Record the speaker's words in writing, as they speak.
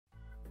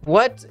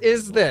What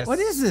is this? What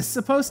is this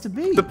supposed to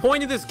be? The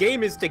point of this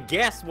game is to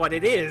guess what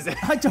it is.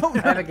 I don't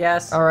know. I have a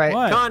guess. All right.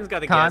 What? Khan's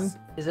got a Khan? guess.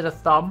 Is it a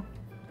thumb?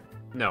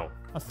 No.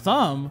 A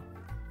thumb?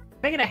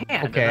 Make it a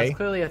hand. Okay. That's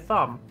clearly a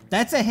thumb.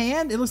 That's a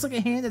hand? It looks like a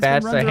hand that's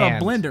That's been run a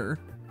through hand. a blender.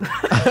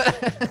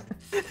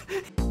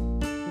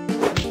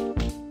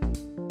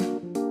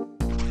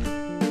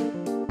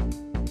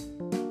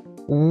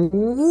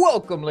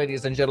 Welcome,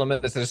 ladies and gentlemen.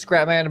 This is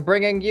Scrapman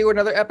bringing you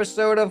another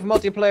episode of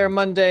Multiplayer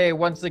Monday,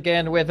 once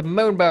again with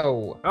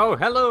Moonbow, Oh,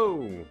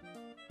 hello.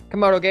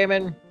 Camodo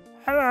Gaming,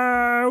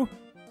 Hello.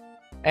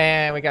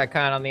 and we got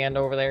Khan on the end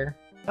over there.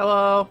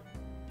 Hello.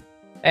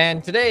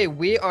 And today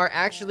we are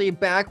actually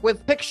back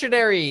with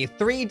Pictionary,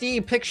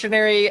 3D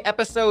Pictionary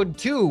Episode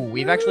 2.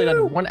 We've actually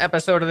done one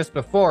episode of this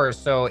before,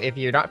 so if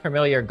you're not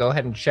familiar, go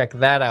ahead and check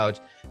that out.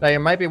 Now you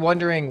might be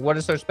wondering what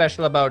is so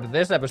special about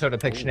this episode of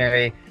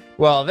Pictionary.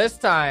 Well, this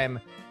time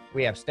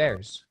we have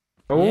stairs.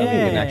 Oh, You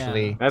Yeah. can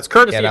actually, that's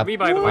courtesy Get of up me,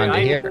 by the way. onto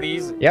I here. made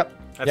these. yep,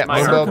 That's yep. my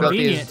Moonbow art. built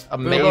Convenient. these Bilbo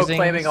amazing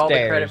claiming all the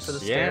credit stairs. for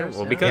the Yeah, stairs.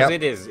 well, because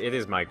Yep. it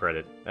is my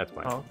credit. That's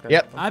why. Oh, okay.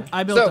 Yep.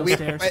 I built So those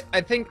stairs.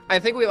 I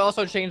think we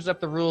also changed up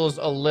the rules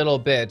a little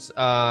bit.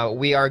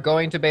 We are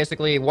going to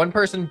basically one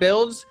person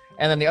builds,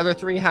 and then the other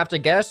three have to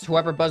guess.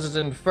 Whoever buzzes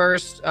in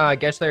first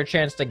gets their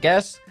chance to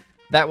guess.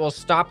 That will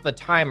stop the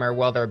timer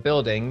while they're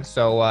building,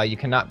 so you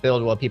cannot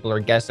build while people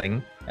are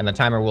guessing, and the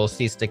timer will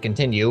cease to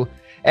continue.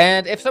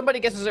 And if somebody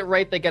guesses it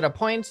right, they get a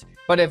point.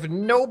 But if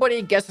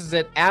nobody guesses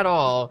it at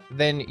all,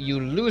 then you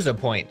lose a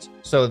point.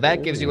 So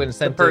that gives you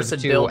incentive person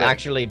to building.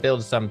 actually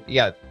build some.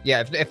 Yeah.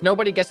 If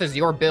nobody guesses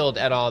your build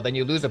at all, then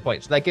you lose a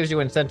point. So that gives you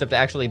incentive to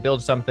actually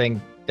build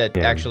something that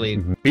actually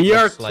Be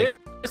looks like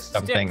artistic.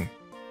 something.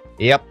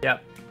 Yep.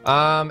 Yep.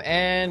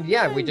 And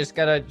yeah, we just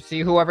gotta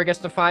see whoever gets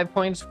the 5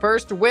 points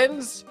first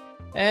wins.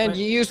 And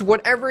you use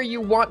whatever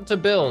you want to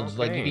build.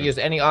 Like you Okay. can use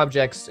any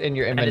objects in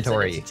your it's a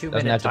inventory. 2-minute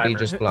Doesn't have to be timer.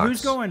 just blocks.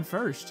 Who's going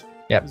first?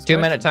 Yep, Is the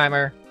 2-minute question.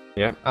 timer.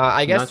 Yeah.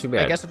 I Not guess too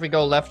bad. if we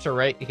go left to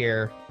right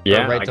here,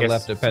 Yeah, or right I to guess-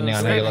 left, depending so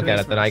on how you Scrapman look at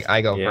goes it, then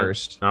I go Yeah.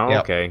 first. Oh, Yep.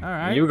 okay. All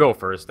right. You go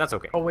first. That's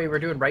okay. Oh wait, we're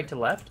doing right to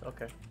left.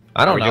 Okay.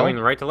 I Are don't we know. doing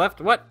right to left?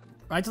 What?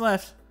 Right to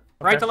left.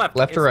 Right to left.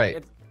 Left to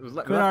right.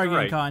 Left Good to arguing,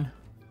 right. Con.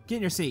 Get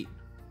in your seat.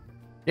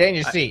 Get in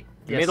your seat.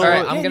 Yes. Middle. All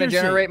right, Get I'm in gonna your seat.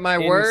 generate my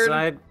word.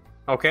 Inside.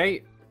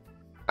 Okay.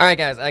 All right,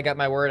 guys, I got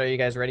my word. Are you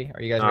guys ready?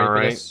 Are you guys ready All for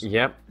right. this?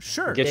 Yep.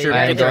 Sure. Get Yeah, your,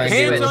 yeah, get your I'm going to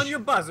hands switch. on your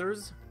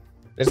buzzers.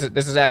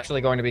 This is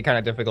actually going to be kind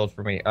of difficult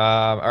for me.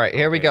 All right,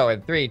 here we go.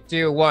 In 3,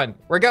 2, 1,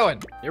 we're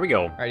going. Here we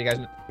go. All right, you guys.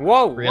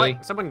 Whoa. Really?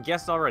 What? Someone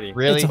guessed already.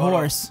 Really? It's a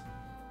horse.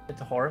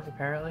 It's a horse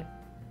apparently.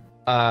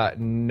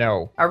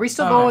 No. Are we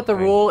still going with the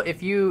Okay. rule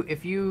if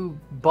you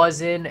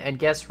buzz in and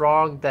guess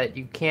wrong that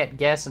you can't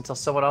guess until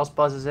someone else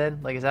buzzes in?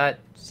 Like is that?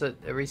 So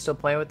are we still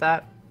playing with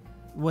that?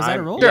 Was that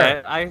a rule?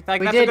 Yeah, I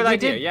think that's a good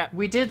idea. Yeah.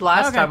 We did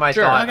last Okay, time. I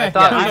sure. thought. Okay, I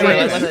thought yeah, we okay, did.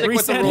 Let's let's stick with the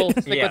reset rule.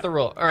 it. Stick Yeah. with the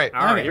rule. All right.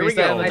 All right, okay, here we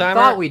reset go. the I timer.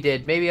 thought we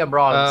did. Maybe I'm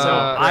wrong. So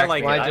I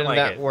like why it, I didn't like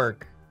that it.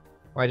 work?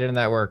 Why didn't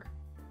that work?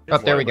 Oh,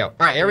 Just there we one. go.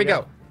 All right, here we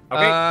go.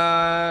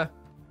 Okay.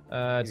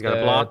 He's got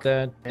a block.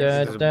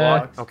 There's a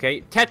block.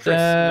 Okay.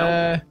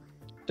 Tetris.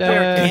 No.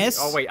 Yes.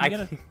 Oh, wait, You I-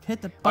 gotta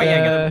hit the Oh button.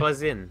 yeah, I gotta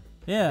buzz in.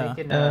 Yeah.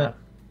 Making, Uh,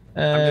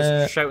 I'm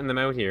just shouting them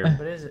out here.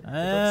 what is it?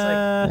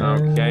 It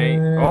looks Okay.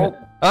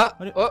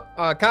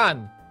 Oh.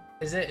 Khan.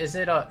 like. Is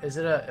it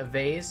a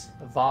vase?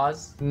 A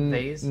vase?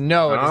 Vase?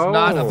 No, it is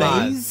not a Oh.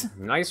 vase. Vase?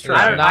 Nice I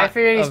try. don't know. Not I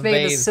figured he's a made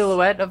the vase.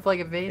 silhouette of like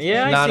a vase.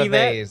 Yeah, I Not see a that.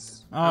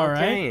 vase. All right.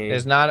 Okay.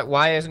 It's not.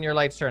 Why isn't your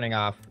lights turning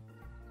off?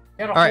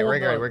 All right, we're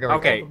good, we're good, we're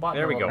good. Okay, hold the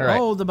there we button go. a All right.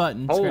 Hold the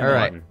button. Hold Scrap. the All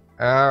right. button.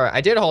 All right,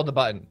 I did hold the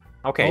button.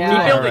 Okay. Yeah. Keep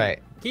building. All right.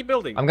 Keep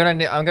building. I'm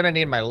gonna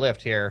need my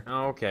lift here.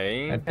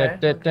 Okay.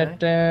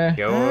 Okay,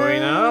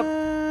 Going up.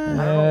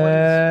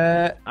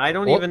 I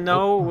don't Oh, even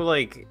know.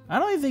 Like, I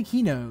don't even think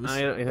he knows.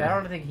 I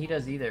don't think he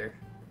does either.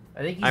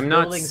 I think he's I'm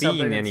not building something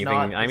seeing that's anything.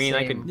 not I the mean,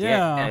 I same. could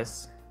Yeah.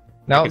 guess.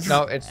 No, It's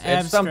no, it's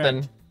abstract.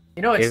 something.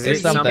 You know, it's Is it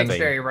 3D something?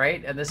 Pictionary,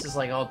 right? And this is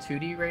like all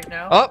 2D right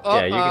now. Oh,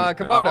 Yeah, you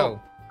can- Camodo.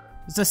 oh.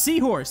 It's a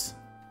seahorse.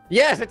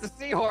 Yes, it's a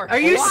seahorse. Are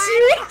you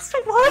serious?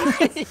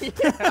 What?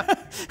 Yeah.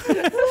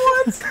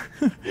 What?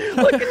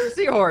 Look, it's a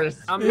seahorse.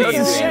 It's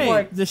Amazing. the shape.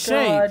 my The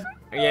shape.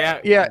 Yeah.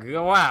 Yeah.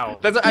 Wow.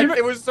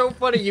 It was so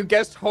funny. You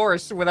guessed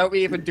horse without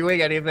me even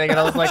doing anything, and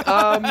I was like,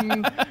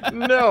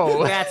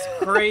 no. That's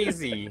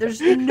crazy.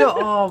 There's no.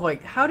 Oh my!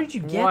 How did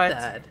you get What?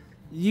 that?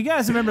 You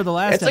guys remember the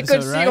last It's a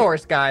episode, good right?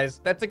 seahorse, guys.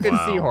 That's a good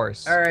Wow.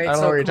 seahorse. All right, I don't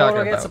so know what you're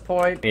talking Komodo gets a about.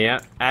 point. Yeah.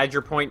 Add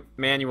your point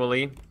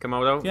manually,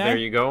 Camodo. Okay. There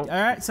you go. All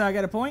right, so I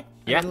got a point.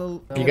 I Yeah. got a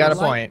little- You got a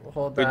little point.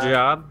 Hold Good that.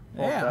 job.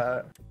 Hold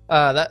Yeah.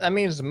 that. That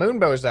means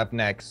Moonbow's up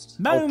next.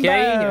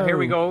 Okay. Boom. Here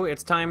we go.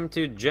 It's time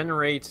to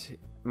generate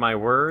my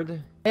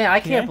word. Yeah, I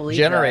can't Yeah. believe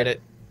Generate that.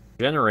 it.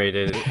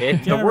 Generated.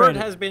 The word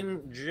Generated. has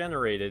been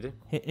generated.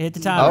 Hit the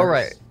timer. All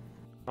right.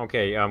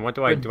 Okay. What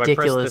do I press the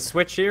Ridiculous.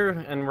 switch here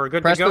and we're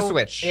good Press to go? the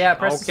switch. Yeah,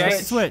 press Okay. the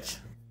Switch. switch.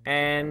 Switch.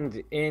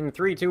 And in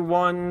 3, 2,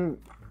 1,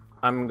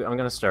 I'm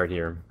gonna start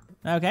here.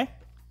 Okay.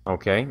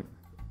 Okay.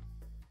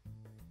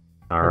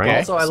 All right.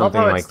 Also, I love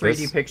something how like it's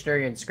 3D this.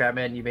 Pictionary and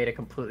Scrapman. You made it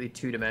completely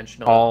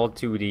two-dimensional. All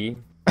 2D.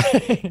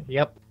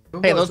 Yep.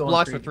 Hey, those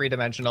blocks are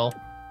 3-dimensional.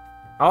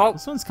 Oh,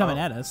 This one's coming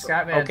at us.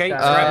 Scrapman. Okay,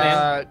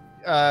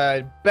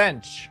 Scrapman.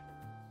 Bench.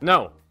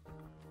 no.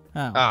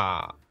 Oh.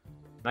 Ah.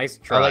 Nice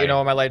try. I'll let you know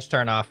when my lights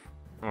turn off.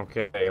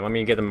 Okay, let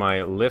me get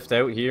my lift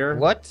out here.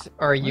 What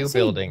are you What's he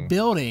building?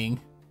 Building.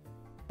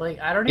 Like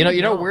I don't. You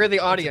even know, we're the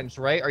audience,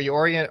 right? Are you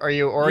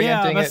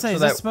orienting let's it say, so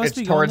is this that supposed it's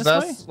to be going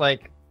towards this us?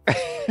 Like.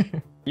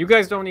 You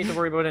guys don't need to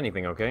worry about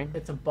anything, okay?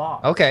 It's a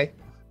box. Okay.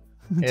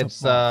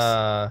 It's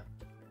a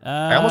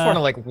I almost want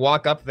to like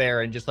walk up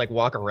there and just like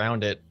walk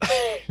around it.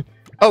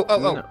 Oh.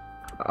 No.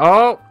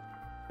 Oh,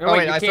 No,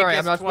 wait, you can't sorry, guess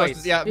I'm not twice.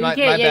 supposed to. Yeah, You my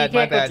can't- yeah, you bad, my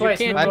can't go bad. twice.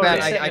 You My can't bad.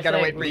 go I twice. gotta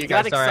wait for You you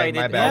got guys. Sorry, my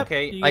excited. bad.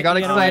 Okay. I got You gotta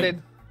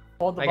excited.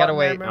 Hold the I gotta button,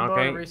 wait. remember,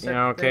 Okay. reset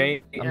Yeah, the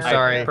okay. thing. I'm Yeah.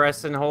 sorry.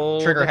 Press and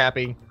hold. Trigger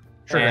happy.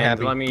 Trigger and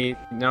happy. let me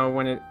know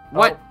when it.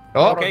 What?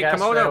 Oh, Okay, guess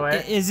Camodo. right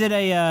away. Is it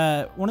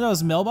a one of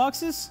those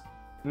mailboxes?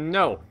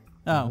 No.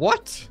 Oh.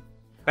 What?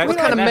 That's What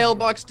kind of that-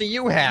 mailbox do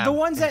you have? The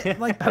ones that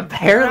like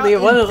Apparently, are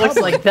out one in that looks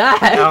public. like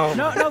that.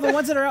 No. No, the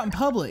ones that are out in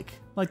public,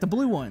 like the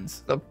blue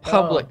ones. The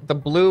public, the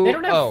blue. They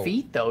don't have oh.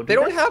 feet though. Do They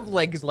don't have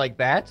legs like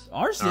that.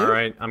 Ours do. All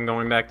right, I'm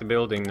going back to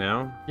building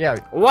now. Yeah.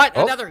 What?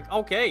 Oh. Another?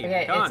 Okay.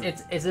 Okay, Done.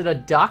 is it a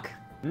duck?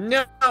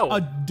 No.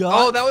 A duck.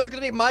 Oh, that was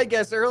gonna be my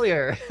guess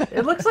earlier.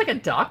 It looks like a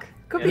duck.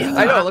 Could be. It's A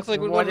I duck. know. It looks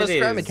like What one of it those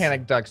scrap is.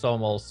 mechanic ducks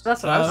almost.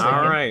 That's what I was Oh. thinking.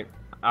 All right.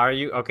 Are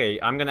you okay?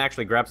 I'm gonna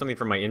actually grab something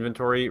from my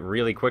inventory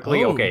really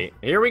quickly. Oh. Okay,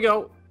 here we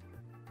go.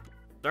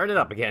 Start it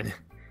up again.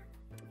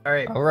 All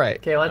right. All right.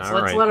 Okay, let's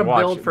All right, let him watch.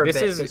 build for a this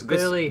bit. Is, 'cause this,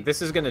 clearly,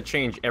 this is gonna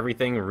change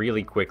everything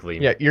really quickly.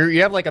 Yeah,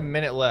 you have like a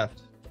minute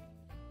left.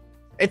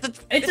 It's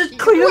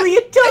clearly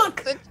a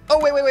duck. Oh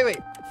wait.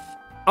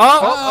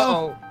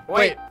 Oh. Oh.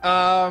 Wait. What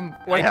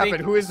I happened?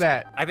 think- Who is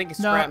that? I think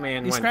No,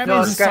 Scrapman went. Scrapman-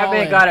 No, It's Scrapman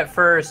solid. got it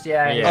first.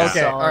 Yeah. Yeah. he's Okay.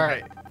 solid. All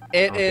right.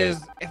 It Okay.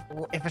 is.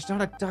 If it's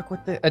not a duck,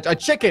 what the? A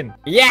chicken.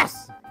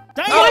 Yes.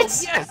 Dang Oh it!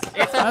 yes.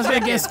 It's I was a gonna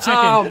chicken. guess chicken.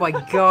 Oh my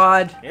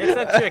god. It's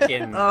a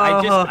chicken.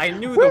 I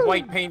knew the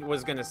white paint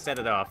was gonna set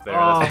it off there.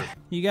 Oh. That's-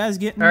 You guys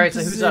getting All right,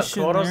 so who's up?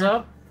 position Komodo's there.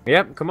 up.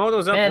 Yep,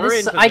 Komodo's up. Man, We're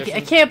this in I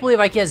position. can't believe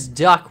I guess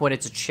duck when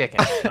it's a chicken.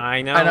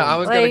 I know. I know. I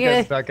was gonna Like,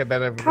 guess duck, and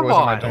then it Come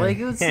wasn't my on, turn. like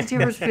what's the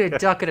difference between a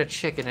duck and a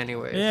chicken,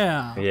 anyways?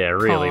 Yeah. Yeah,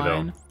 really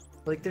Fine.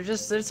 Like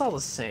it's all the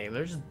same.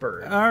 They're just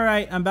birds. All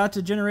right, I'm about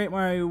to generate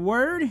my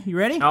word. You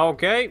ready? though.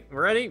 Okay,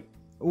 ready?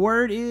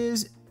 Word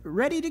is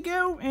ready to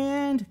go,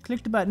 and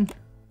click the button.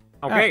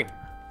 Okay.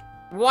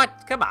 What?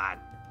 Come on.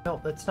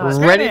 No, that's not.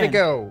 Ready to Scrapman.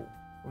 go.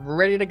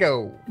 Ready to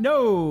go.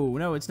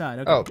 No, it's not.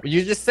 Okay. Oh,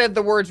 you just said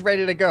the words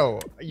 "ready to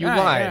go." You All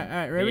right, lied. All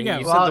right, here we You go.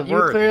 said Well, the you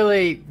word.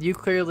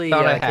 clearly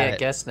Thought I had can't it.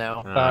 guess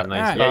now. Nice. Alright.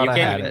 Yeah, Thought I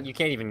had you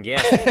can't even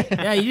guess.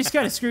 Yeah, you just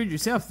kind of screwed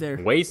yourself there.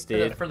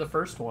 Wasted. For the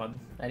first one,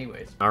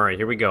 anyways. All right,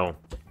 here we go. All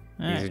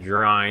He's right,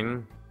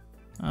 drawing.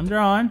 I'm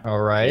drawing. All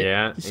right.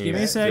 Yeah. Just give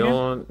me a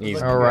second.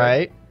 He's All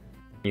right.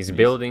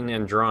 building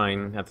and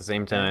drawing at the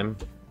same time.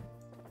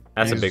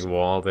 That's a big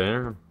wall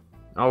there.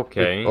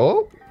 Okay.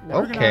 Oh. Working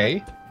on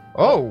Okay.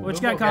 Oh. What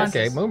you got, Mumbo Con? Okay,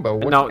 guesses. Mumbo.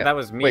 What No, you got? that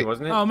was me, Wait.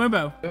 wasn't it? Oh,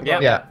 Mumbo. Yeah.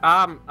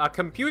 Yeah. A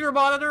computer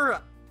monitor.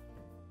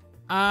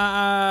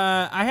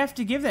 I have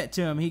to give that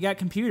to him. He got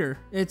computer.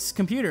 It's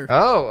computer.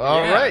 Oh,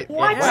 all Yeah. right.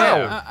 What?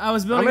 Wow. I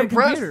was I'm building a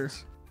impressed. computer.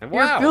 You're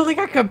Wow. building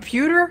a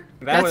computer?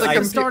 That was That's a I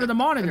computer. started the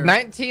monitor.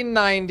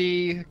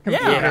 1990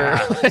 computer.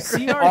 Yeah. Yeah.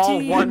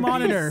 CRT one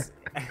monitor.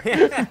 I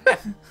can't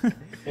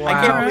believe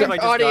I The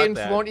just got audience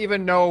that. won't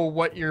even know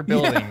what you're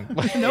building.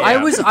 No. Yeah.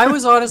 I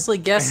was honestly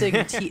guessing.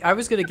 I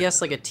was gonna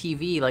guess like a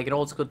TV, like an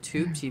old school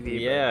tube TV. but,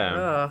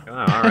 Yeah. Oh,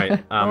 all right.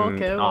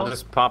 Okay, I'll well.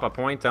 just pop a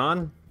point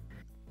on.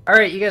 All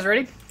right, you guys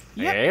ready?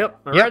 Yep.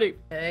 I'm ready.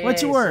 Hey,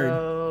 What's your word?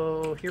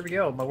 So here we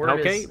go. My word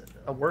Okay. is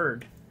a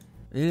word.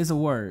 It is a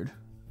word.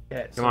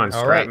 Yeah, Come on,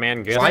 All right.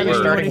 Scrapman, get Why are the you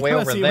word. starting way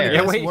over there?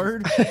 Yeah, Yeah, wait.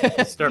 word.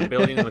 Start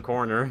building in the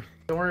corner.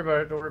 Don't worry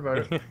about it. Don't worry about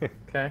it.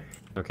 Okay.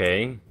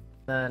 Okay.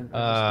 Then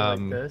I'll just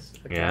go like this.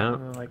 Okay, yeah.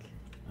 and then like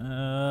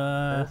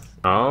this.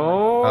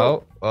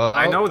 Oh.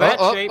 I know that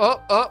shape.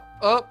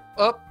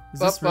 Up. Is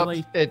this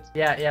really? It's.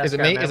 Yeah. Is it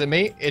me? Is it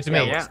me? It's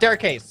me. Yeah.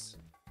 Staircase.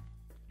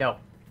 No.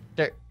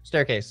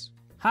 Staircase.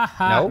 Ha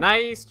ha. No.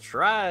 Nice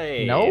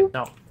try. No.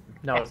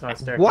 No, it's not a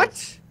staircase.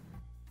 What?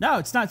 No,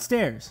 it's not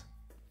stairs.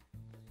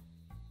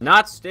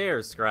 Not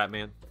stairs,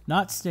 Scrapman.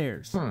 Not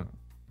stairs.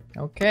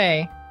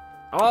 Okay.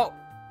 Oh.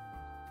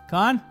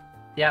 Con?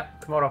 Yeah,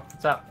 Camodo,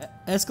 what's up?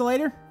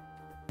 Escalator?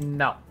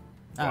 No.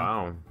 Oh.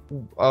 Wow.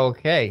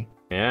 Okay.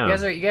 Yeah.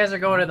 You guys are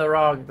going in the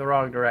wrong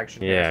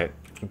direction. Yeah.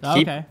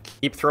 Okay.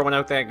 Keep throwing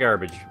out that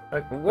garbage.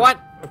 What?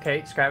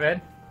 Okay,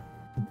 Scrapman.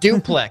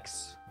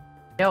 Duplex.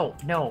 No.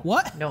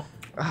 What? No.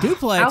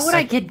 Duplex. How would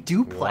I get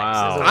duplex?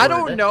 Wow. As a I word?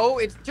 don't know.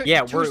 It's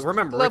Yeah, two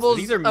remember, levels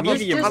these are of a-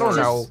 medium I don't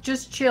know.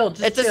 Just chill.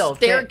 Just It's chill. a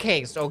okay?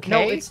 staircase. Okay. No,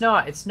 it's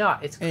not. It's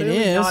not. It's clearly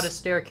is. not a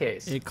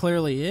staircase. It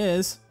clearly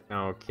is.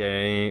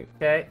 Okay.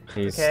 Okay.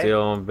 He's okay.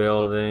 still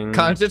building.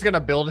 Con's just gonna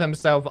build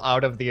himself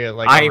out of the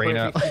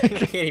arena. I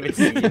can't even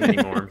see it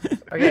anymore.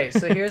 Okay,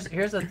 so here's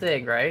the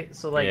thing, right?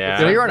 So like. Yeah. it's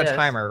So like you're on a this.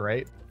 timer,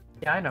 right?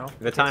 Yeah, I know.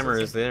 The Okay, timer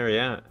so is there,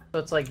 yeah. So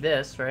it's like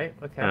this, right?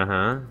 Okay.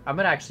 Uh-huh. I'm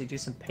gonna actually do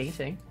some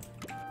painting.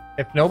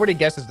 If nobody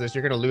guesses this,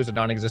 you're gonna lose a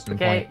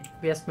non-existent Okay, point.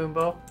 yes,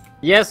 Moonbo.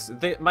 Yes,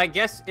 my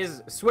guess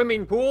is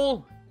swimming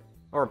pool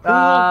or pool.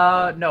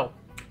 No.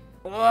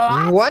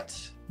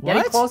 What?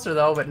 Getting What? closer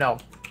though, but no.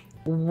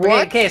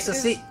 What? Okay, so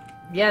is- see,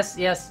 yes.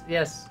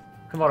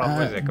 Komodo.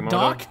 What is it, Camodo?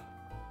 Dock?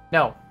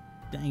 No.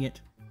 Dang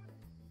it.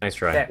 Nice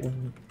try. Okay.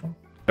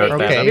 Start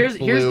Okay. that. Here's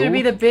Blue. gonna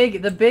be the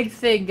big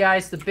thing,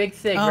 guys. The big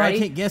thing, Oh, right? I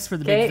can't guess for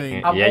the big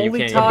thing. I'm Yeah, you only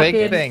can't. The big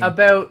talking thing.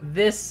 about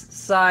this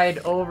side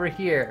over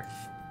here.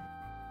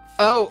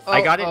 Oh,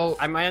 I got it. oh,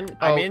 I'm in.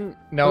 oh, I'm in.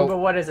 No. Moonbo,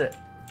 what is it?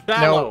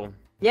 Shallow.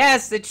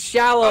 Yes, it's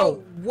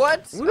shallow. Oh,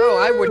 what? Oh,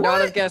 I would not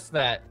What? have guessed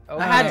that.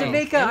 I had to Okay.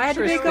 make a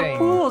Interesting.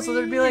 pool, so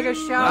there'd be like a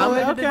shallow I'm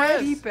end to the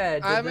impressed. deep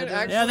end. I'm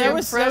actually Yeah, that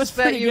was impressed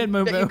pretty you, good,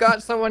 that Moonbo. you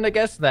got someone to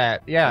guess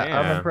that. Yeah, I'm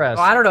Yeah. impressed.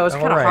 Well, I don't know. It's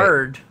kind of Alright.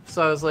 hard,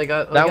 so I was like,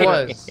 That okay.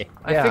 was.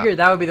 I yeah. figured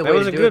that would be the That way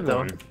was to a do it, good though.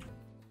 one.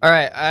 All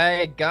right,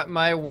 I got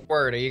my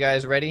word. Are you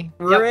guys ready?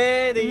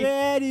 Ready.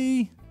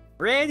 Ready.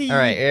 Ready. All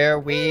right, here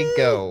we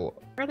go.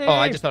 Ready. Oh,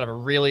 I just thought of a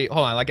really.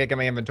 Hold on, I gotta get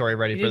my inventory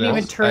ready You for didn't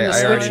this. even turn the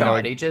I already switch know-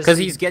 on. He just. Because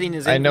he's getting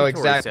his. I know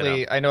inventory set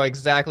exactly. up. I know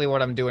exactly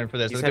what I'm doing for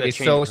this. He's It's gonna had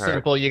be a so change card.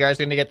 simple. You guys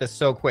are gonna get this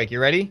so quick. You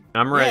ready?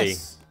 I'm ready.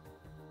 Yes.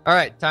 All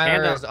right,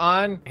 timer Hand is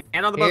on.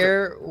 Hand on the buzzer.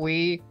 Here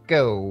we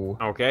go.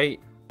 Okay.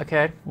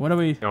 Okay. What are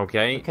we?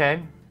 Okay.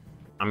 Okay.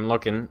 I'm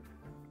looking.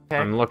 Okay.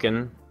 I'm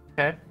looking.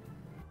 Okay.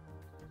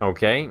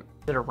 Okay. Is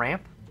it a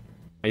ramp?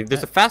 Hey,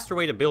 there's a faster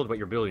way to build what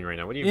you're building right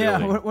now. What are you Yeah.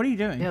 building? What are you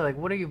doing? Yeah. Like,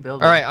 what are you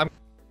building? All right, I'm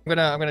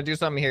gonna do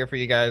something here for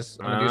you guys.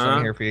 I'm gonna do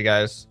something here for you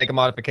guys. Make a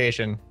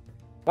modification.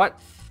 What?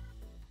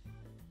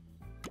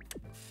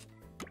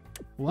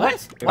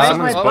 What? Why is Um,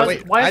 my oh, buzz-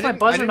 wait, Why I is my didn't- I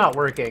buzzer didn't- not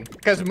working?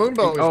 Because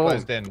Moonbo is Oh.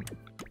 buzzed in.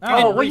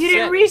 Oh, well, you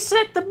didn't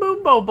reset the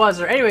Moonbo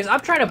buzzer. Anyways, I'm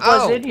trying to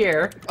buzz Oh. in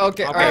here.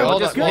 Okay, all Okay, right, well,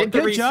 hold just on. hit the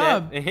Good reset.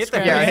 job. And hit the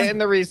Scratch. Yeah, Yeah. hitting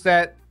the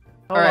reset.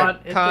 Hold All right, on,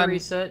 hit Con, the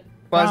reset.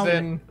 Buzz Con,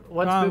 in.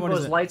 Once Con, what is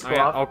Moonbo's it? lights go Oh,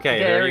 yeah, off. okay,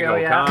 there you we go. go,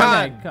 Yeah.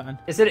 Con. Okay, Con.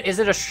 Is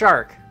it a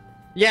shark?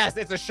 Yes,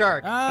 it's a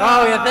shark.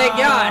 Oh yeah, thank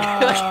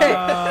God. Okay,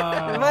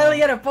 Ah. I finally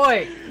get a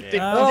point. Did you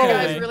okay.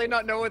 guys really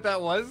not know what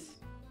that was?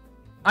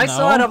 I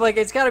saw No. it. I'm like,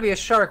 it's got to be a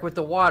shark with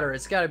the water.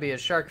 It's got to be a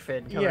shark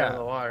fin coming out of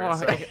the water. Well,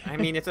 so- I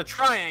mean, it's a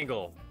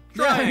triangle.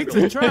 Yeah, it's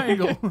Triangle. a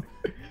triangle.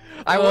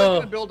 I was Oh.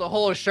 gonna build a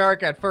whole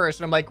shark at first,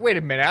 and I'm like, wait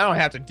a minute, I don't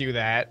have to do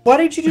that. Why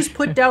didn't you just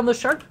put down the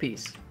shark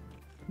piece?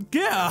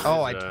 Yeah.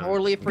 Oh, I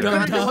totally forgot.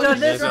 Dun, to dun, put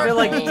this, the I feel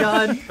shark like on.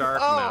 done. Shark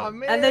Oh mouth.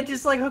 man. And then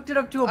just like hooked it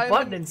up to a I'm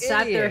button an and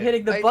sat there idiot.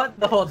 hitting the button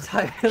the whole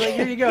time. Like,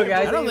 here you go,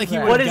 guys. I don't think he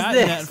What would have is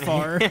gotten this? that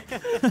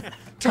far.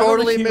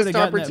 Totally he would've missed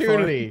gotten that far.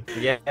 opportunity.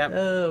 Yeah.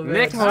 Oh, man.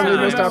 Next Totally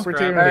time. missed Scrap.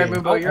 opportunity. All right,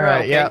 Moonbo, you're All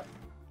right, okay. yeah.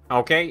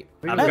 Okay,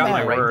 We I've need got to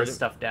my write word. this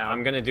stuff down.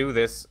 I'm gonna do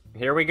this.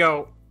 Here we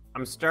go.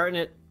 I'm starting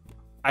it.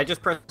 I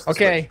just pressed. the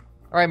Okay. switch.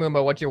 All right,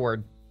 Moonbo, what's your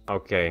word?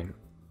 Okay.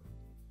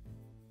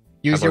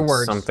 Use How your about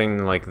words.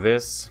 Something like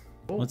this.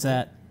 What's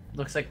that?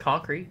 Looks like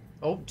concrete.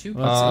 Oh, two.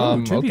 Well, it's-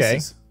 Um, two okay.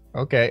 pieces.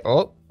 Okay.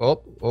 Oh.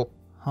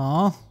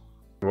 Huh?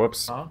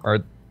 Whoops. Huh? Or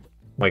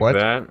Like what?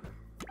 that.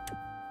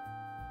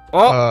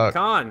 Oh, Uh,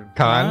 con.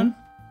 con.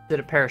 Did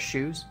a pair of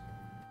shoes?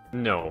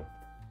 No.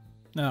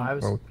 No. I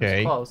was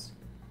Okay. close.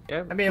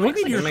 Yeah. I mean, it What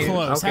looks do you like mean a you're I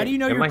mean, close? How okay, do you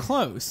know am you're I-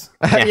 close?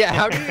 Yeah.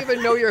 How do you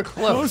even know you're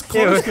close?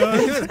 Close,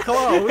 guys. It was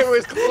close. It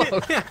was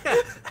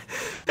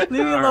close. Leave me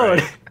All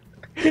alone.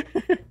 right.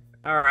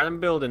 All right, I'm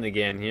building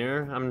again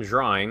here. I'm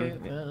drawing. Okay,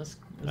 yeah, that's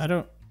I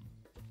don't.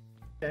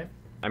 okay.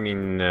 I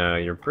mean,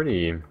 you're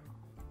pretty.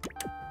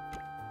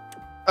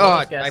 Oh, I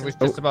was I guessing. was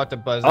just about to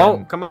buzz Oh,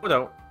 in.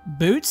 Komodo.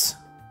 Boots?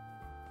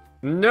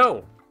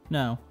 No.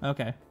 No.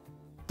 Okay. Were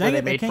Dang they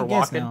it! I made can't for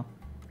guess walking? now.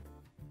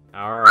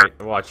 All right,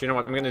 watch. You know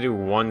what? I'm gonna do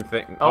one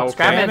thing. Oh, okay,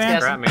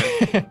 Scrapman's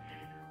Scrapman.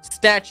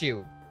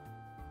 Statue.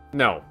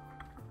 No.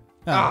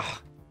 Oh.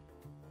 Ah.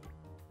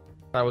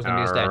 Thought it was gonna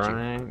be a statue.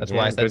 Alright, That's yeah,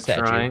 why I said good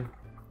statue. Try.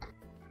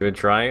 Good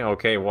try.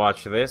 Okay,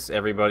 watch this.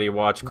 Everybody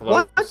watch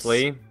What?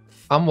 closely.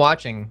 I'm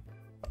watching.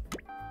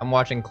 I'm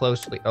watching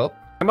closely. Oh.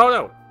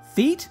 Komodo.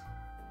 Feet?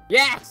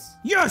 Yes.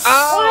 Yes.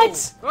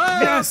 What?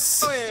 Oh,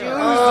 Yes!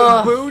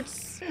 yeah. Use the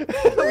boots. These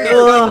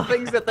are the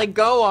things that they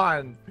go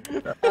on.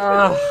 When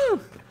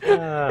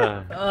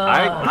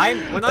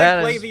That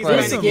I play is these funny.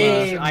 kind of This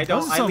games, I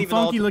don't. Those are I some leave it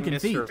all funky to looking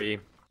feet. mystery.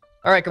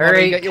 All right, come on.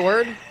 Very- You got your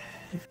word?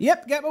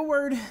 Yep. Got my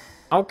word.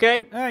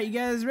 Okay, All right, you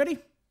guys ready?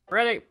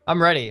 ready.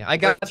 I'm ready. I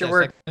got What's your this.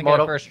 word, I got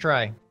Moto? it first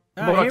try.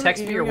 All Moto, right, here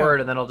text we- me here your we go. word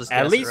and then I'll just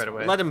At guess least it right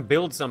away. let him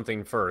build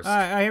something first. All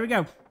right, here we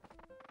go.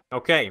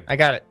 Okay. I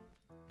got it.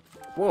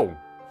 Whoa.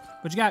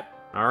 What you got?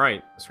 All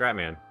right,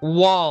 Scrapman.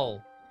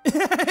 Wall.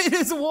 It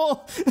is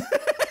wool.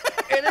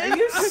 Are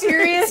you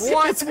serious?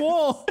 It's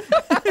wool.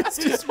 It's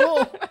just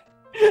wool.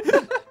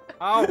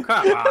 Oh,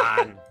 come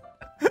on.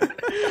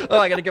 Oh,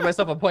 I gotta give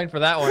myself a point for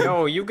that one.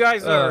 No, you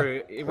guys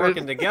are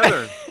working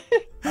together.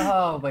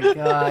 Oh my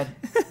god.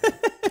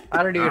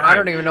 I don't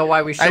Alright. even know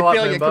why we show I up,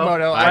 feel you, Moonbo.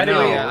 Komodo. I I know, know.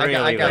 I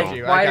really, got though.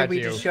 you. Why I got did we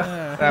you. just show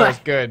Uh, That was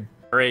good.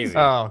 Crazy.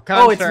 Oh,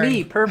 Oh, it's turn.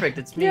 me. Perfect.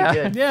 It's me. Yeah.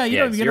 Good. Yeah, you Yeah,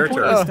 don't it's even your get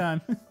a point turn. this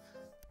time.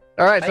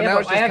 All right, so now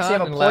it's I just actually have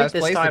Con a in point last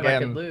this place time. I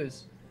again. could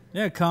lose.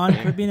 Yeah, Con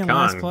quit being in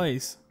last Con.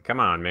 place. Come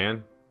on,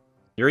 man.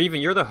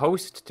 You're the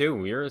host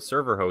too. You're a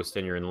server host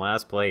and you're in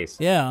last place.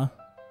 Yeah.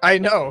 I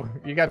know.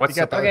 You got the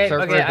Okay,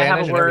 server okay, I have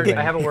advantage a and word. everything.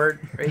 I have a word.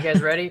 Are you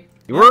guys ready?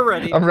 We're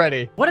ready. I'm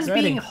ready. What does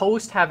Ready. being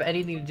host have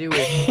anything to do with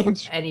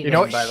anything, You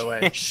know what? by the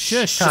way?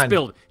 Shush. Just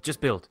build.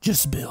 Just build.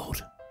 Just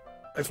build.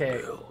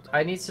 Okay,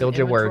 I need some Build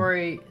your word.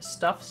 inventory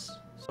stuffs.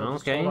 So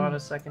just Okay. hold on a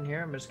second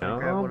here. I'm just gonna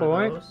grab Oh, one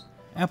boy. of those.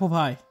 Apple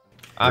pie.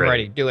 I'm Ready.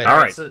 ready. Do it. All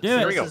right. So, Do so it.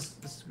 Here we go.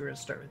 we're gonna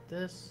start with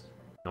this.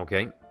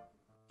 Okay.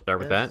 Start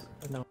with that.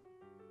 No.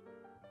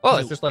 Oh,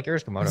 it's just like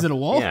yours, Camodo. Is it a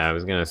wolf? Yeah, I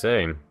was gonna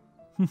say.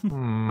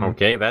 Hmm.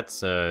 Okay,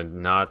 that's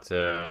not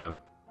what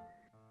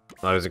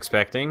I was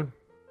expecting.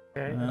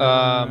 Okay.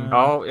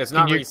 Oh, it's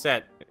not you-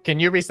 reset. Can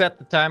you reset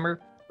the timer?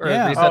 Or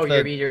Yeah. reset Oh,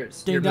 the... your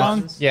Ding dong.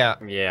 buttons? Yeah.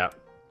 Yeah.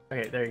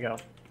 Okay, there you go. All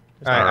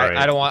right. Alright.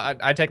 I don't want.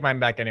 I take mine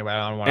back anyway.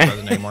 I don't want to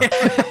present anymore.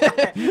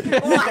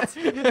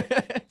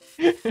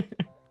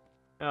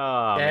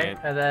 Oh Okay,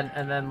 man.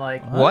 and then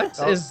like. What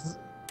Oh. is?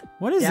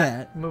 What is Yeah,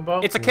 that?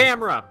 Mumbo. It's a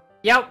camera.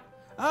 Yep.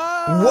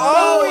 Oh,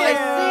 Whoa! yeah. I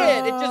see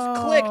it. It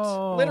just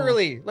clicked,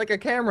 literally, like a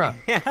camera.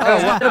 I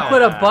was wow. gonna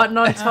put a button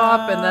on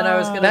top, and then I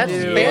was gonna That's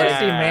do.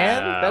 fancy, Yeah,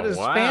 man. That is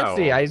wow.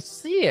 fancy. I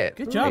see it.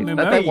 Good job, That-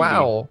 Mumbo.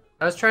 wow.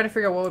 I was trying to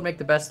figure out what would make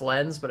the best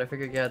lens, but I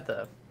figured you had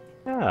the.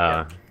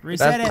 Yeah.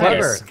 Reset That's it. clever.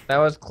 Yes. That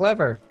was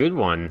clever. Good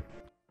one.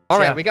 All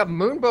right, Yeah. we got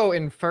Moonbow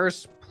in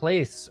first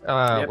place.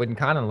 Yep. With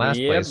Khan in last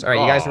Yep. place. All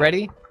right, you guys Aw.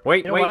 ready?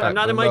 Wait, You know wait, what? I'm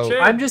not in my Limbo.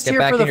 chair. I'm just Get here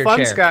back for in the your fun,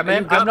 chair. scrap,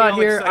 man. You got I'm me not all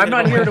here. excited I'm not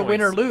about here my to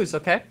win or points. lose.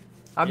 Okay.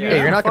 I'm Yeah. here. Yeah,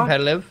 you're to not have fun.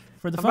 competitive.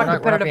 For the I'm fun. not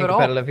We're not being competitive at all.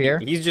 competitive here.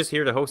 He's just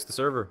here to host the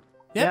server.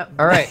 Yep.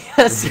 All right.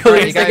 That's the All only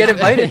right, reason I you get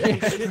guys-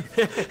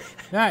 invited.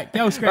 All right,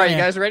 go, All Scrap. right, you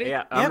guys ready?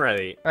 Yeah, I'm Yep.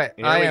 ready. All right,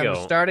 Here I we am go.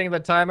 starting the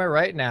timer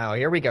right now.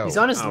 Here we go. He's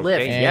on his Okay,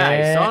 lift. yeah,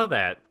 I saw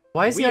that.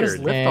 Why is he on his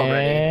Weird. lift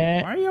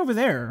already? Why are you over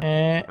there?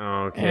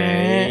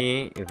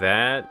 Okay,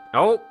 that.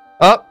 Oh,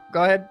 Oh,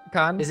 go ahead,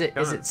 Khan. Is it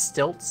Come on.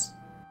 stilts?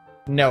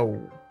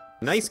 No.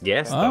 nice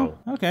guess Oh,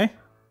 though. okay. Okay,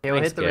 we'll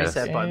Thanks, hit the guess.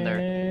 reset button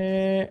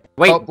there.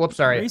 Wait. Oh, whoops,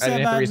 sorry. Reset I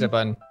didn't hit the reset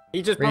button.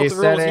 He just broke the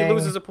rules. He Resetting.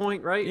 loses a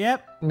point, right?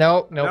 Yep.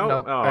 No, no, No.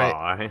 no. All right.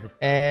 Aw.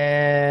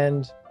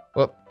 And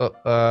whoop,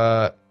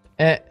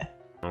 Okay.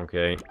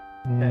 go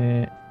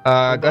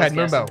ahead, guessing.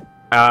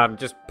 Moonbow.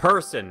 Just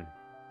person.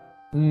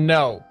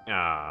 No.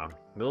 Ah,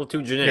 a little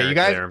too generic Yeah, you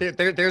guys.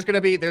 there. There's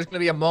gonna be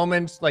a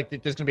moment, like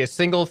there's gonna be a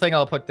single thing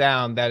I'll put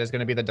down that is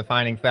gonna be the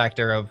defining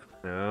factor of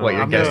Oh, what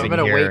you're I'm guessing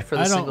gonna here. wait for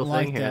the I don't single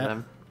like thing here that.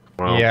 then.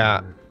 well,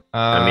 Yeah.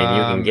 I mean,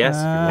 you can guess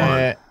if you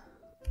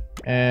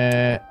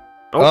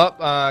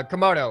want.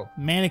 Komodo.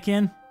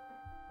 Mannequin.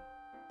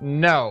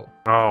 No.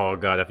 Oh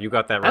god, if you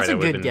got that right, That's I a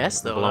would have good been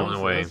guess though. blown That was-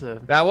 away. that was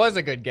a- That was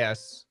a good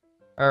guess.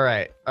 All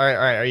right.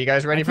 Are you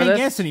guys ready I for can't this?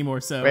 guess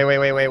anymore, so. Wait.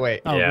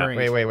 Oh, Yeah.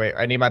 great. Wait.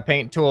 I need my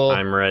paint tool.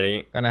 I'm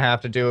ready. Gonna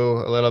have to do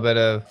a little bit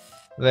of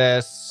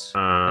this.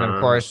 And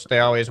of course, they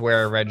always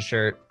wear a red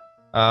shirt.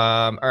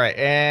 All right,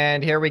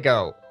 and here we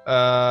go.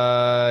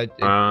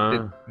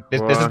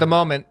 This is the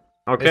moment.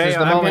 Okay, This is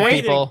the I'm moment,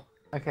 waiting. people.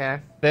 Okay.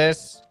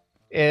 This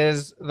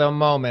is the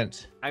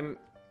moment. I'm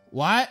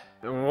What?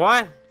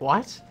 what?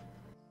 What?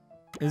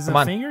 Is Come a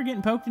on. finger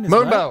getting poked in his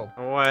butt? Moonbow.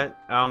 What?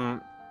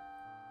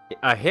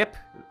 A hip?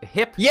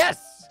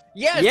 Yes.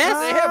 Yes. Yes!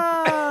 it's a hip.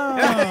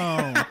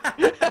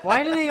 Oh.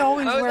 Why do they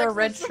always I was wear a actually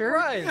red shirt?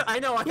 surprised. I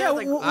know. Yeah,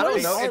 was like, what I don't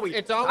is- know. always-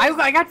 It's always.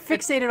 I got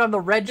fixated on the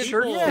red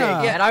shirt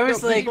Yeah. thing, and I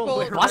was No, like,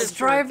 people- bus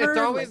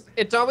driver?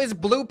 It's always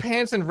blue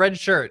pants and red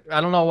shirt.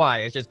 I don't know why.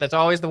 It's just that's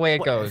always the way it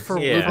What- goes. for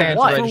Blue Yeah. pants,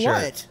 what? red For shirt.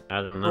 what?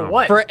 I don't know. For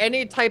what? For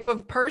any type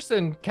of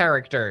person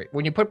character,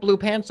 when you put blue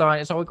pants on,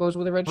 it's always goes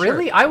with a red shirt.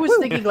 Really? I was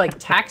thinking like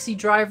taxi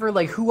driver,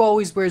 like who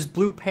always wears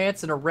blue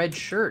pants and a red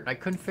shirt? I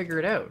couldn't figure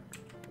it out.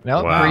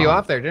 No, Wow. threw you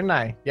off there, didn't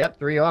I? Yep,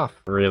 threw you off.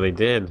 Really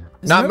did.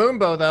 Is Not Mo-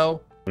 Moonbow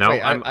though. No,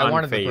 Wait, I'm I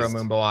wanted to throw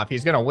unfazed. Moonbow off.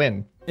 He's gonna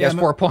win. He Yeah, has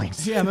Mo- 4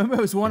 points. Yeah, Moonbow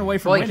was one away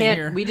from Well, I winning can't.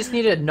 here. We just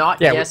need to not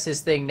Yeah, guess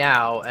his thing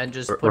now and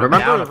just put him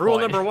Remember down a rule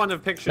point. number 1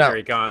 of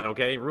Pictionary, Con,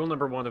 okay? Rule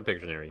number 1 of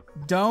Pictionary.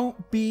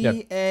 Don't be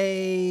Yep.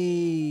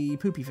 a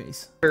poopy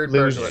face.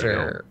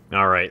 Loser.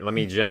 All right, let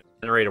me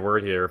generate a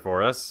word here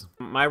for us.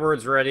 My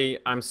word's ready.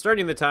 I'm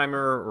starting the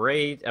timer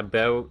right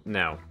about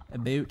now. A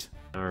boot.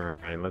 All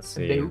right, let's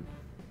see. Boot.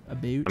 A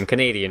boot. I'm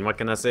Canadian. What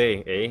can I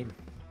say, eh?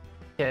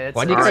 Okay, it's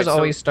Why do you guys Alright, so-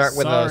 always start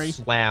with Sorry. a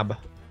slab?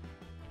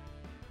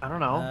 I don't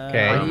know.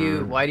 Okay.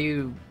 Why do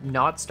you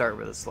not start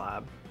with a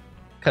slab?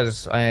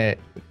 Because I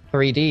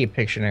 3D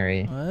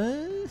Pictionary.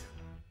 What?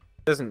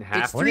 Doesn't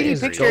have It's to. What 3D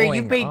is Pictionary. going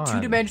You've made on?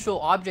 two-dimensional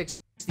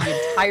objects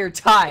the entire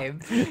time.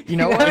 You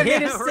know You what? haven't made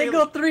a Yeah,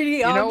 single 3D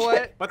You know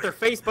object. what?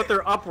 But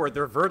they're upward.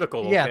 They're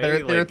vertical. Yeah,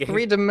 okay? they're Like,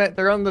 3 dimensional.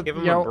 They're on the. Give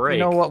 'em you a know, break.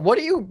 You know what? What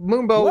are you,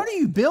 Moonbow? What are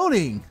you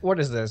building? What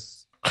is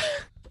this?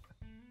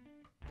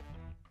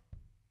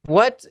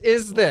 What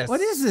is this?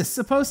 What is this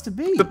supposed to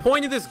be? The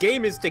point of this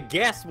game is to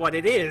guess what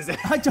it is.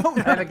 I don't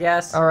I have a know.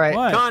 guess. All right.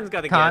 What? Con's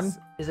got to Con? guess.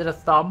 Is it a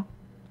thumb?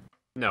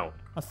 No.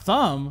 A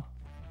thumb?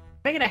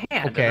 Make it a hand.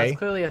 and Okay. That's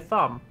clearly a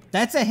thumb.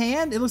 That's a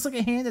hand? It looks like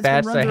a hand that's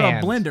That's been run a through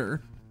hand. a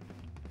blender.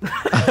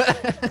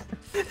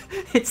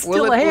 It's Will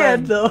still it a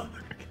hand, blend? though.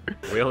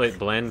 Will it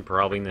blend?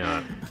 Probably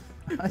not.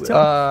 I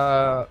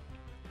don't...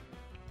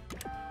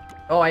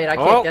 Oh, I can't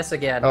Oh. guess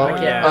again. Oh, I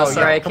can't. yeah. Oh, Oh,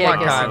 sorry, yeah. I Come can't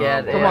on, guess Con.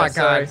 again. Come Yeah, on,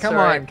 sorry, Con. Come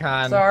sorry. on,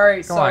 Con.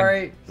 Sorry, Come on.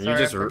 sorry. You Sorry,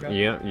 just I forgot.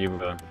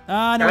 you.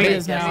 Ah, no, Wait, it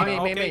is yes,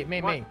 now.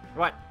 me.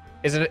 What?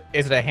 Is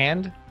it a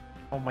hand?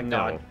 Oh my No.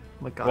 god.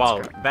 Oh my god.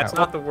 Well, Scott. that's Oh.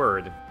 not the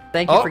word.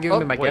 Thank you Oh, for giving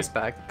me my wait. guess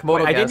back. Komodo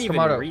Wait, I guess. didn't even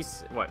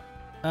Komodo.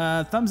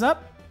 What? Thumbs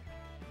up?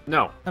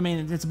 No. I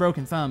mean, it's a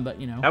broken thumb, but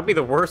you know. That'd be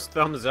the worst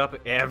thumbs up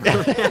ever.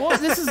 Well,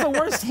 this is the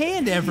worst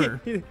hand ever.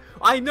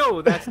 I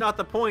know, that's not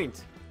the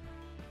point.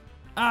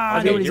 Ah, I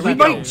Okay, know what he's here We we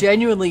about. go. might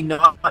genuinely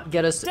not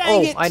get us. Dang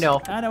Oh, it. I know.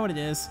 I know what it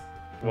is.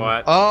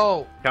 What?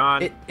 Oh,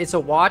 Con? It's a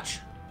watch.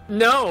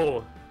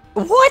 No!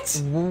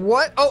 What?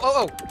 what?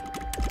 Oh.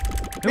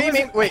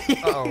 Me. Wait.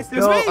 Uh-oh. It was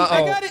No, me. I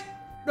uh-oh. got it.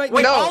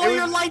 Wait, No, all it of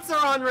your was- lights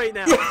are on right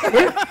now!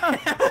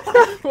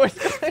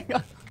 What's going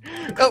on?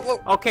 Oh,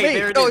 Okay, me.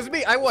 there it Oh, is. it's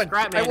me. I won.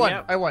 Scrapman,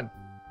 yep. I won.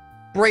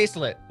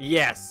 Bracelet.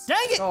 Yes. Dang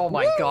it. Oh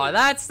my god.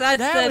 That's That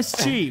was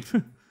cheap.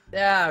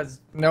 Yeah, it's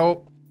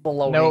Nope.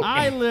 below Nope.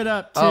 I lit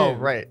up too. Oh,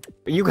 right.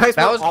 You guys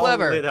That were was all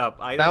clever. lit up.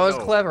 I That don't was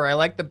know. clever. I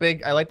like the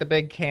big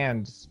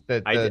cans.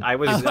 I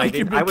was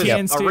your big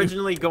cans, too.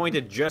 originally going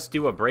to just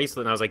do a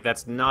bracelet, and I was like,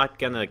 that's not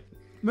gonna.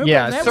 Mopo,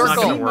 Yeah, that circle. was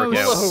Not the gonna work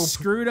most out.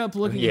 screwed up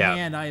looking Yeah.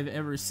 hand I've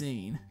ever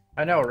seen.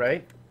 I know,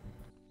 right?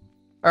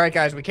 All right,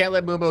 guys, we can't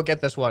let Mumbo get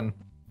this one.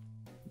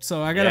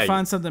 So I gotta Yeah,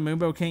 find something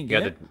Moombo can't You get.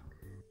 gotta,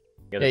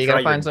 Yeah, you try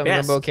gotta your find something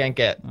best. Mumbo can't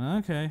get.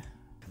 Okay.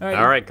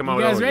 All right, come on,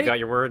 you guys you ready? got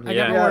your word? I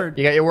Yeah. got my word.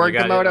 You got your word, You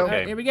got it, Camodo? okay.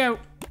 Alright, here we go.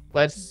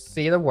 Let's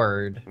see the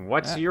word.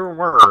 What's your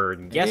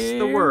word? Guess the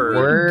Here word.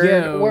 we Word.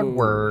 go. What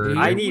word?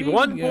 I Here need we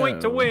 1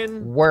 point to go.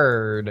 win.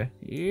 Word.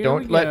 Here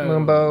Don't we let go.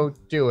 Mumbo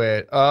do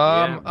it.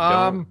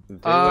 don't do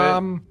it.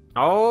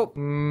 Oh,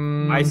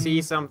 mm, I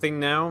see something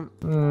now.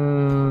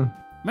 mm.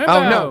 Moombo.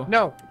 Oh,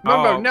 no.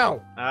 Mumbo, Oh.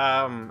 no.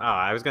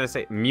 I was gonna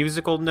say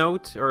musical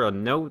note or a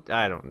note.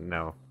 I don't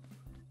know.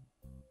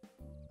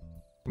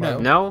 No.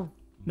 No.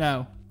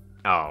 No.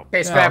 Oh. Okay,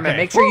 Scrapman, okay.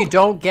 make sure you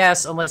don't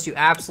guess unless you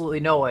absolutely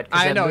know it.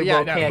 'cause I then know, Mubo yeah,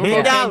 no. can't Mumbo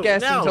No, guess. can't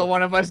guess no. until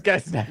one of us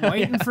gets now.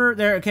 Waiting for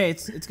there. Okay,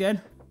 it's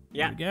good.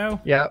 Yeah. Here we go.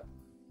 Yeah.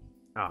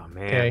 Oh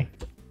man. Okay.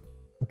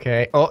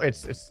 Okay. Oh,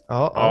 it's.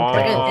 Oh, Oh.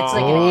 okay. It's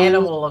like an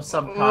animal of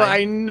some Oh, I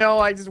kind. know.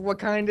 What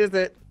kind is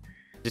it?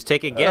 Just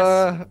take a guess.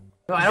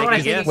 No, I don't want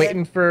to Take a get guess.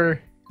 Waiting for.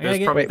 I gotta There's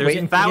get, probably waiting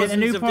there's for- thousands get a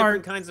new of part.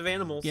 different kinds of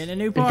animals. get a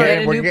new Get part.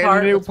 it, we're new getting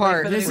part. a new Let's wait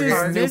part. for the This new is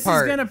part. this is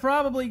part. gonna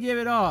probably give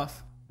it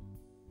off.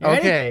 You ready?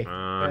 Okay.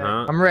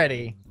 Uh-huh. I'm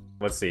ready.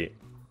 Let's see.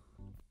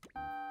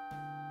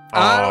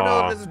 I don't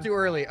know Oh. if this is too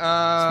early.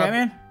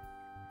 Scrapman?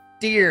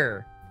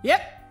 Deer.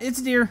 Yep,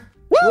 it's deer.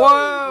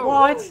 Whoa!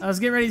 What? I was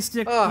getting ready to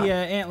stick Ugh. the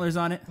antlers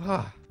on it.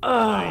 That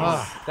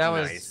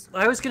was. Nice.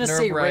 I was gonna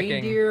say Nerve-wracking.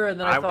 reindeer, and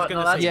then I I was thought, no,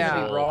 gonna that's say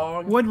gonna be bull.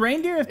 wrong. Would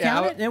reindeer have Yeah,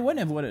 counted? It wouldn't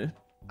have. Would it?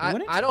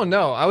 I don't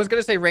know. I was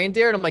gonna say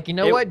reindeer, and I'm like, you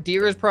know It- what?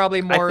 Deer is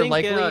probably more think,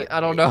 likely. I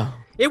don't know.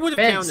 It would have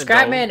Man, counted.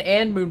 Scrapman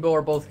and Moonbow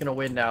are both gonna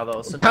win now,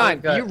 though. So now Con,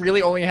 we've got- you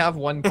really only have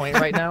 1 point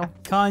right now.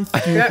 Con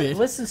Scrap- stupid.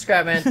 Listen,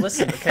 Scrapman,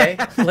 listen, okay?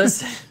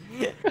 Listen.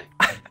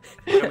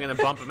 I'm gonna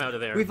bump him out of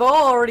there. We've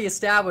all already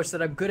established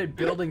that I'm good at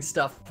building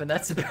stuff, and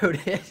that's about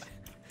it.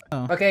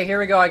 Oh. Okay, here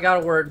we go. I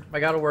got a word.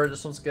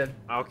 This one's good.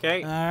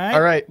 Okay. All right.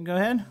 All right. Go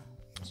ahead.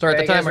 Start Okay,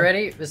 the you guys timer.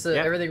 ready? This is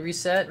Yep. everything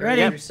reset.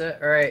 Ready. Everything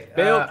reset. All right.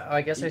 Build.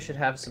 I guess I should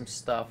have some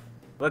stuff.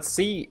 Let's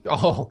see.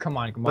 Oh, come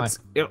on. Let's.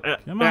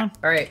 Come on.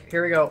 All right,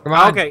 here we go. Come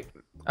on. Okay.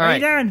 All Are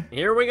you right. done?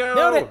 Here we go.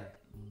 Build it.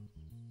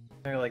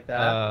 Go like that.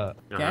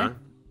 Uh-huh.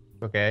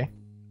 Okay.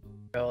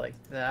 Go like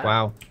that.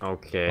 Wow.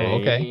 Okay. Oh,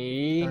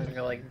 okay. I'm gonna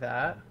go like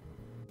that.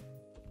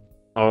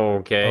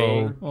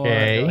 Okay. Go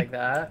Okay. like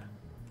that.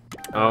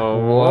 Oh.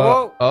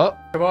 Whoa. Oh.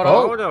 Komodo.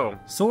 Oh no.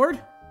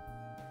 Sword?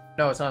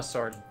 No, it's not a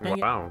sword. Dang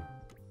it. Wow.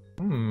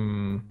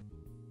 Hmm.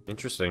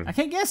 Interesting. I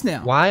can't guess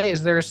now. Why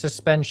is there a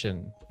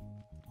suspension?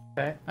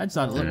 Okay. I just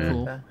thought it looked Yeah.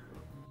 cool.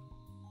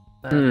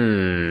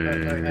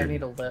 I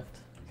need a lift.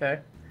 Okay.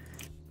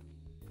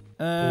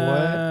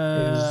 What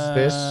is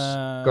this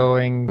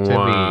going to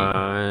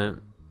What?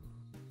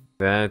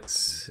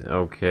 That's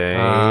okay.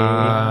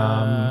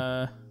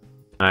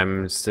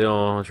 I'm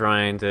still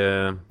trying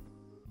to.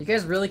 You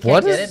guys really can't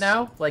What get is- it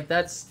now? Like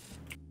that's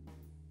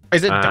be?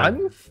 Is it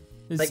done?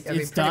 It's, like I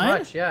mean, it's pretty done?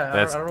 much, yeah.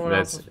 That's- I don't know what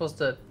else that's- I'm supposed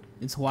to.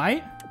 It's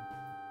white?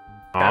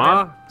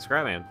 Aw,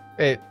 Scrapman.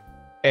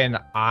 An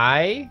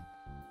eye?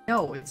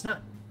 No, it's not.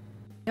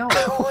 No, I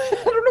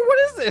don't know. What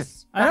is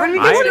this? I How do don't,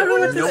 you I guys know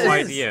what have this no is?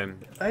 idea.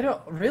 I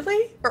don't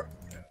really.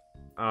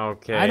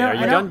 Okay. I don't- Are you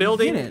I done don't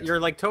building? get it. You're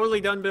like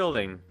totally done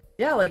building.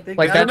 Yeah, like they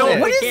Like, I that's know it. if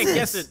What we is can't this?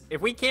 guess it.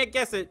 If we can't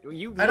guess it,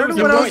 you I don't lose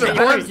know your what else point.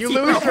 to I put. can't You see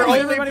lose it. your only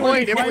Everybody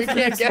point if wants we to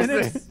can't guess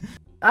minutes. this.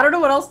 I don't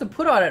know what else to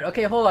put on it.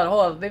 Okay, hold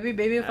on. Maybe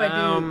if I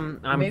do.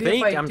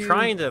 I'm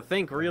trying to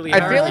think really I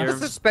hard feel like here. the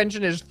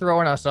suspension is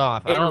throwing us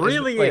off. I It don't-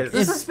 really like, is.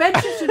 The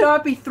suspension should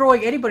not be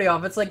throwing anybody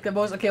off. It's like the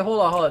most. Okay, hold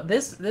on.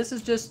 This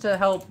is just to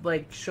help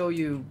like show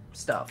you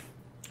stuff.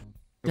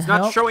 It's To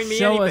not help showing me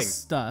show anything. us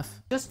stuff.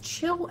 Just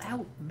chill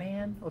out,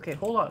 man. Okay,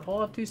 hold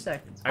on 2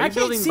 seconds. Are I you can't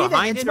building see that.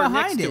 behind It's it or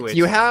behind next to it. it?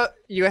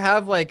 You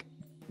have like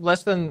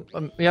less than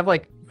you have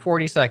like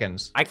 40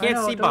 seconds. I can't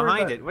know, see don't worry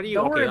behind about it. What are you?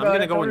 don't Okay, worry I'm about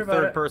gonna it, go don't in worry about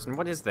third it. person.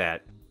 What is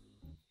that?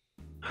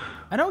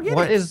 I don't get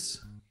What it. is...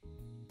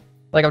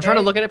 Like, I'm trying to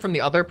Okay. look at it from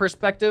the other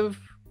perspective.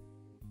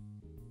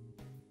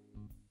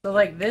 So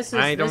like this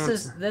I is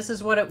don't- this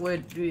is what it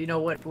would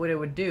what it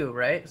would do,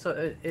 right?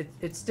 So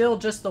it's still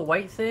just the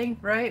white thing,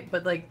 right?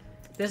 But like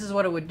this is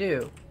what it would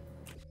do.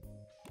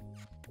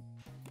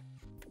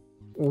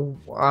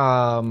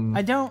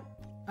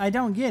 I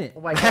don't get it.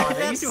 Oh my god,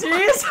 are you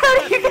serious? How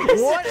are you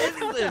gonna What is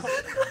this?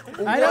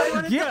 I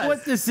don't get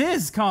what this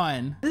is,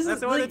 Con. This That's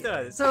is what like, it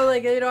does. So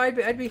like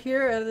I'd be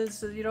here and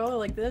this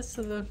like this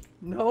and then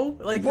no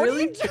like What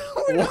really. are you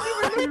doing?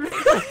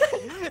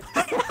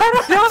 I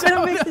don't know I how to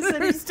don't make this any.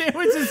 understand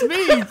what this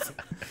means.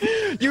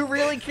 You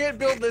really can't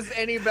build this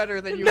any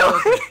better than you No,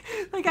 built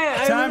it. like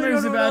I Timer's really don't know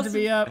what about else to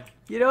be up.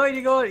 You know,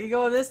 you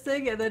go on this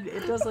thing and then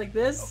it does like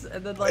this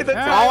and then like. The Oh,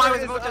 timer I was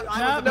is about to- up.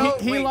 I was No,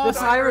 about- he wait, lost.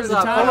 The timer's the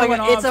up. timer Oh my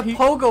went god, it's a off.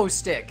 pogo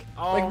stick.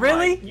 Oh like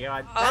really? my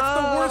God.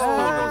 That's the worst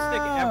pogo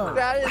stick ever.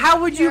 That is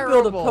How would you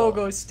build a terrible.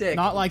 pogo stick?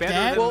 Not like Better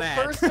that. than Well,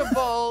 that. first of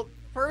all,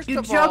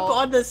 you jump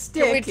on the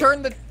stick. Can we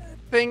turn the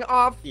thing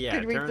off? Yeah,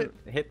 Can we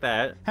hit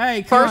that.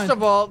 Hey, Con. First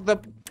of all,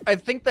 I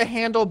think the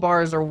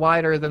handlebars are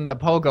wider than the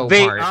pogo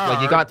They part. are,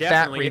 Like you got that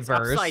definitely. It's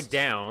reversed. upside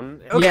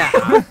down. Yeah.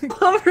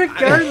 Well,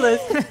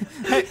 regardless,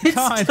 it's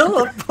Con.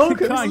 still a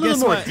pogo. Con, A guess little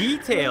more what?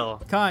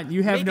 detail. Con,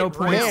 you have Make no it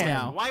points round.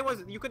 now. Why was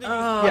you could have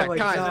Oh used my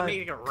pieces God. and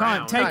made it Con,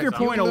 round. take your Guys,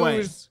 point you away.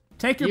 lose-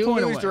 Take your You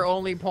point lose away. your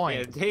only Yeah,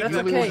 point. take That's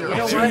your okay, point you away.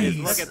 know what? Jeez.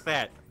 Look Look at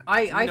that.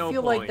 I No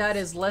feel like points. that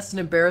is less an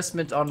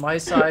embarrassment on my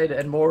side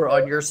and more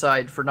on your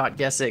side for not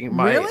guessing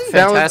my Really?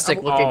 That was-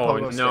 fantastic looking Oh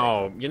pogo stick.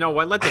 no! You know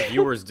what? Let the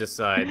viewers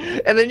decide.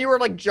 And then you were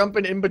like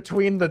jumping in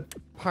between the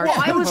parts.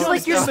 Well, I of the was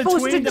like, pogo you're in stick.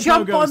 supposed between to the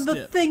jump pogo on the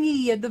stick.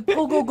 thingy, and the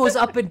pogo goes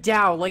up and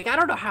down. Like, I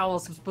don't know how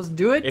else I'm supposed to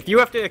do it. If you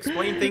have to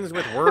explain things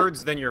with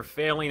words, then you're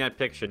failing at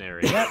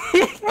Pictionary.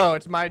 Oh,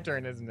 it's my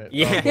turn, isn't it?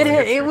 Yeah. Oh,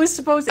 It was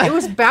supposed. It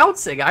was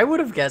bouncing. I would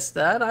have guessed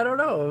that. I don't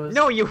know. It was-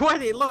 No, you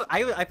what? It look.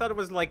 I thought it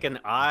was like an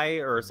eye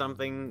or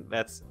something.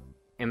 That's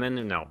and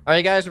then no. Are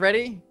you guys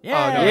ready?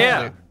 Yeah. Oh, no,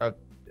 Yeah.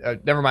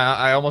 actually, never mind.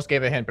 I almost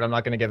gave a hint, but I'm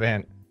not going to give a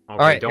hint. Okay,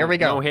 right, don't, here we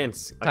go. No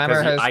hints. Timer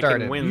 'cause has I started.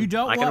 can win. You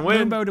don't I can want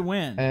win. Moonbo to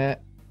win. Okay.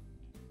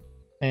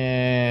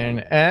 And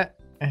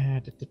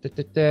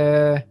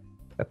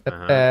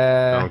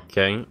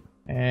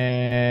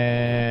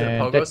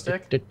pogo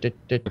stick?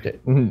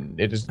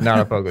 It is not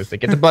a pogo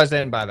stick. It's a buzz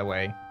in, by the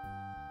way.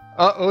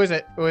 Oh, who is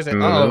it? Who is it?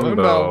 Oh,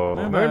 Moonbo.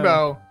 Moonbo.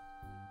 Moonbo.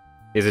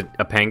 Is it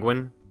a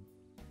penguin?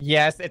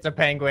 Yes, it's a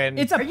penguin.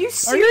 It's a. Are you Are you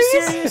serious?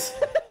 serious?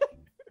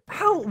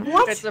 How?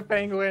 What? It's a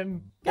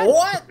penguin.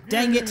 What?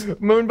 Dang it.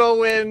 Moonbo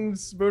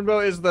wins.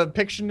 Moonbo is the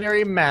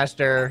Pictionary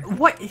master.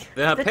 What? The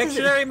That doesn't-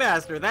 Pictionary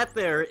master. That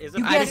there is a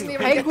You I guessed didn't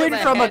even get to penguin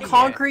that from a head yet.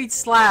 concrete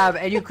slab,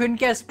 and you couldn't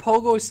guess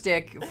pogo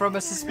stick from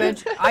a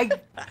suspension.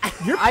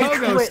 Your I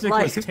pogo quit stick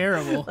life. was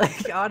terrible.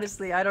 Like,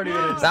 honestly, I don't even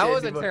understand. That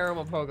was a anymore.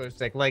 terrible pogo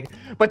stick. Like,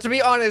 but to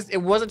be honest,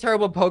 it was a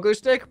terrible pogo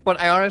stick.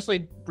 But I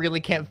honestly really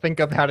can't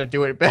think of how to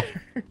do it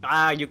better.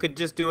 You could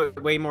just do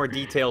it way more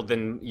detailed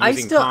than using I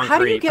still. concrete. How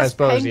do you guess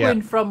suppose, yeah.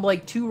 penguin from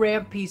like 2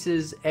 ramp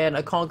pieces and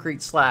a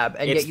concrete slab,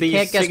 and It's yet you the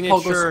can't guess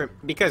pogo? signature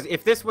because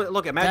if this was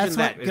look, imagine That's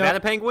that. what Is go- that a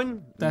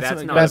penguin? That's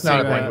what not. That's goes not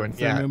a to, penguin,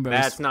 for yeah. Moonbo's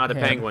That's not a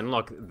head. penguin.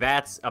 Look,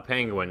 that's a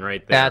penguin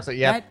right there.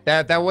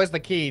 That's that was the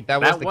key. That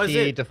was That the was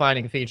key it.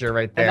 defining feature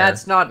right there. And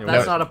that's not No,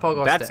 a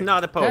pogo That's stick.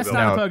 not a pogo. That's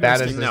not a No, pogo that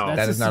stick. is No. that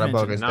That's is a not a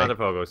suspension. pogo stick. Not a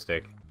pogo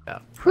stick. Yeah.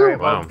 All right,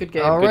 well, Wow. good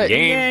game. All Good right.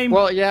 game.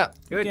 Well, yeah.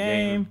 Good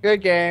game.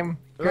 Good game.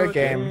 Good Good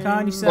game. game.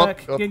 Con, you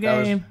suck. Oh, Good that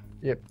was- game.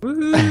 Yep.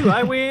 Woohoo!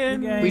 I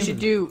win. Good game.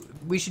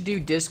 We should do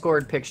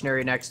Discord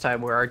Pictionary next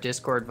time, where our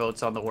Discord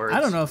votes on the words.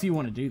 I don't know if you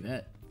want to do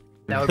that.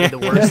 That would be the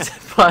worst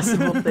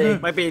possible thing.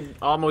 Might be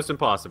almost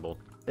impossible.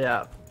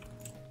 Yeah.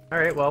 All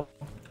right. Well,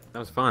 That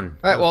was fun.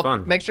 All right, That was well,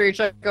 fun. make sure you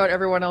check out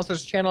everyone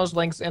else's channels,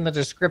 links in the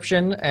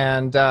description,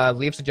 and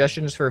leave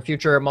suggestions for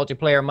future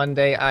Multiplayer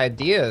Monday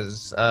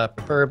ideas,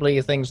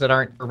 preferably things that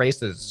aren't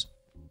races.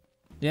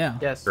 Yeah.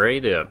 yes.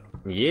 Straight up.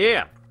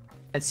 Yeah.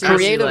 And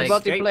seriously, Creative like,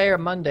 Multiplayer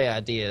Monday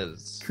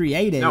ideas.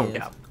 Creative. No.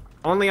 Yeah.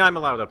 Only I'm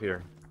allowed up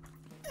here.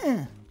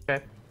 Okay.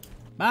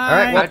 Bye. All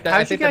right, well, I How'd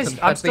you think guys?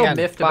 that's I'm the still end.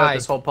 miffed Bye. about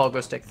this whole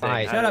pogo stick thing.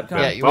 Bye. Shut up, Con.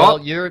 Yeah, well,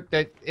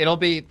 it'll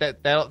be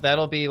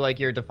that'll be like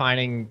your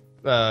defining.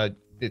 I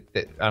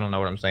don't know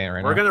what I'm saying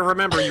right We're now. gonna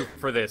remember you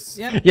for this.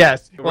 Yep.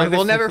 Yes, We're we'll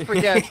this- never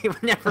forget we'll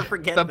never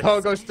forget the this.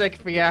 pogo stick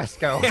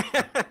fiasco.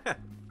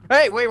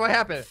 Hey, wait, what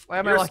happened? Why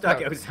am I You're locked stuck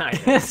out?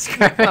 outside.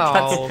 Screw it.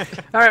 Oh.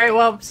 All right.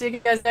 Well, see you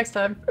guys next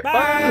time. Bye.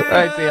 All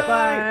right, see ya.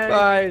 Bye.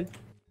 Bye.